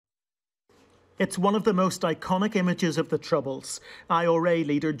It's one of the most iconic images of the Troubles. IRA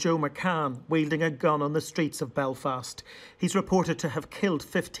leader Joe McCann wielding a gun on the streets of Belfast. He's reported to have killed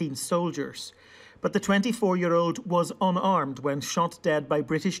 15 soldiers. But the 24-year-old was unarmed when shot dead by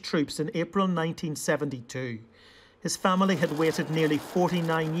British troops in April 1972. His family had waited nearly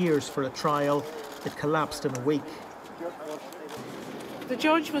 49 years for a trial. It collapsed in a week. The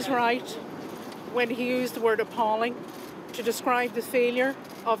judge was right when he used the word appalling to describe the failure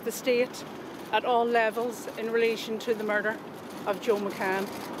of the state at all levels in relation to the murder of Joe McCann.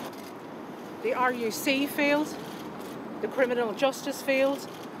 The RUC failed, the criminal justice failed,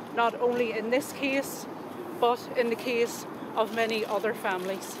 not only in this case, but in the case of many other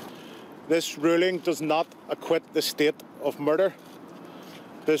families. This ruling does not acquit the state of murder.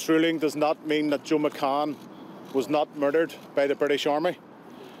 This ruling does not mean that Joe McCann was not murdered by the British Army.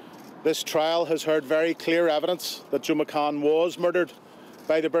 This trial has heard very clear evidence that Joe McCann was murdered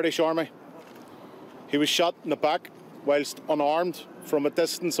by the British Army. He was shot in the back whilst unarmed from a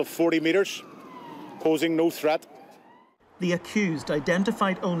distance of 40 metres, posing no threat. The accused,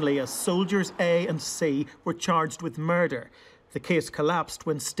 identified only as soldiers A and C, were charged with murder. The case collapsed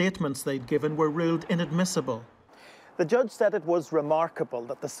when statements they'd given were ruled inadmissible. The judge said it was remarkable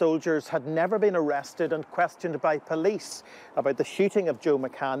that the soldiers had never been arrested and questioned by police about the shooting of Joe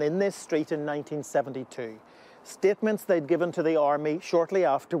McCann in this street in 1972. Statements they'd given to the army shortly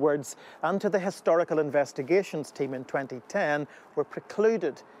afterwards and to the historical investigations team in 2010 were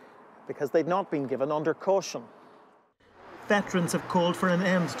precluded because they'd not been given under caution. Veterans have called for an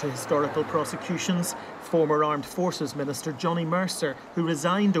end to historical prosecutions. Former Armed Forces Minister Johnny Mercer, who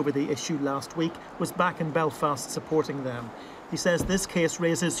resigned over the issue last week, was back in Belfast supporting them. He says this case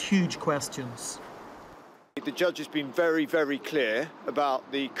raises huge questions. The judge has been very, very clear about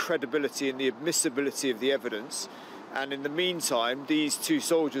the credibility and the admissibility of the evidence. And in the meantime, these two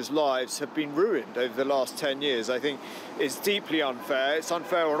soldiers' lives have been ruined over the last 10 years. I think it's deeply unfair. It's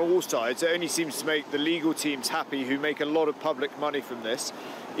unfair on all sides. It only seems to make the legal teams happy, who make a lot of public money from this.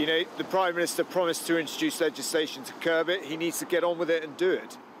 You know, the Prime Minister promised to introduce legislation to curb it. He needs to get on with it and do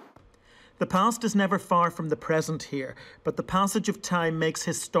it. The past is never far from the present here, but the passage of time makes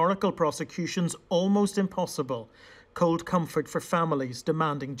historical prosecutions almost impossible. Cold comfort for families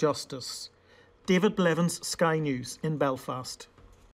demanding justice. David Blevins, Sky News in Belfast.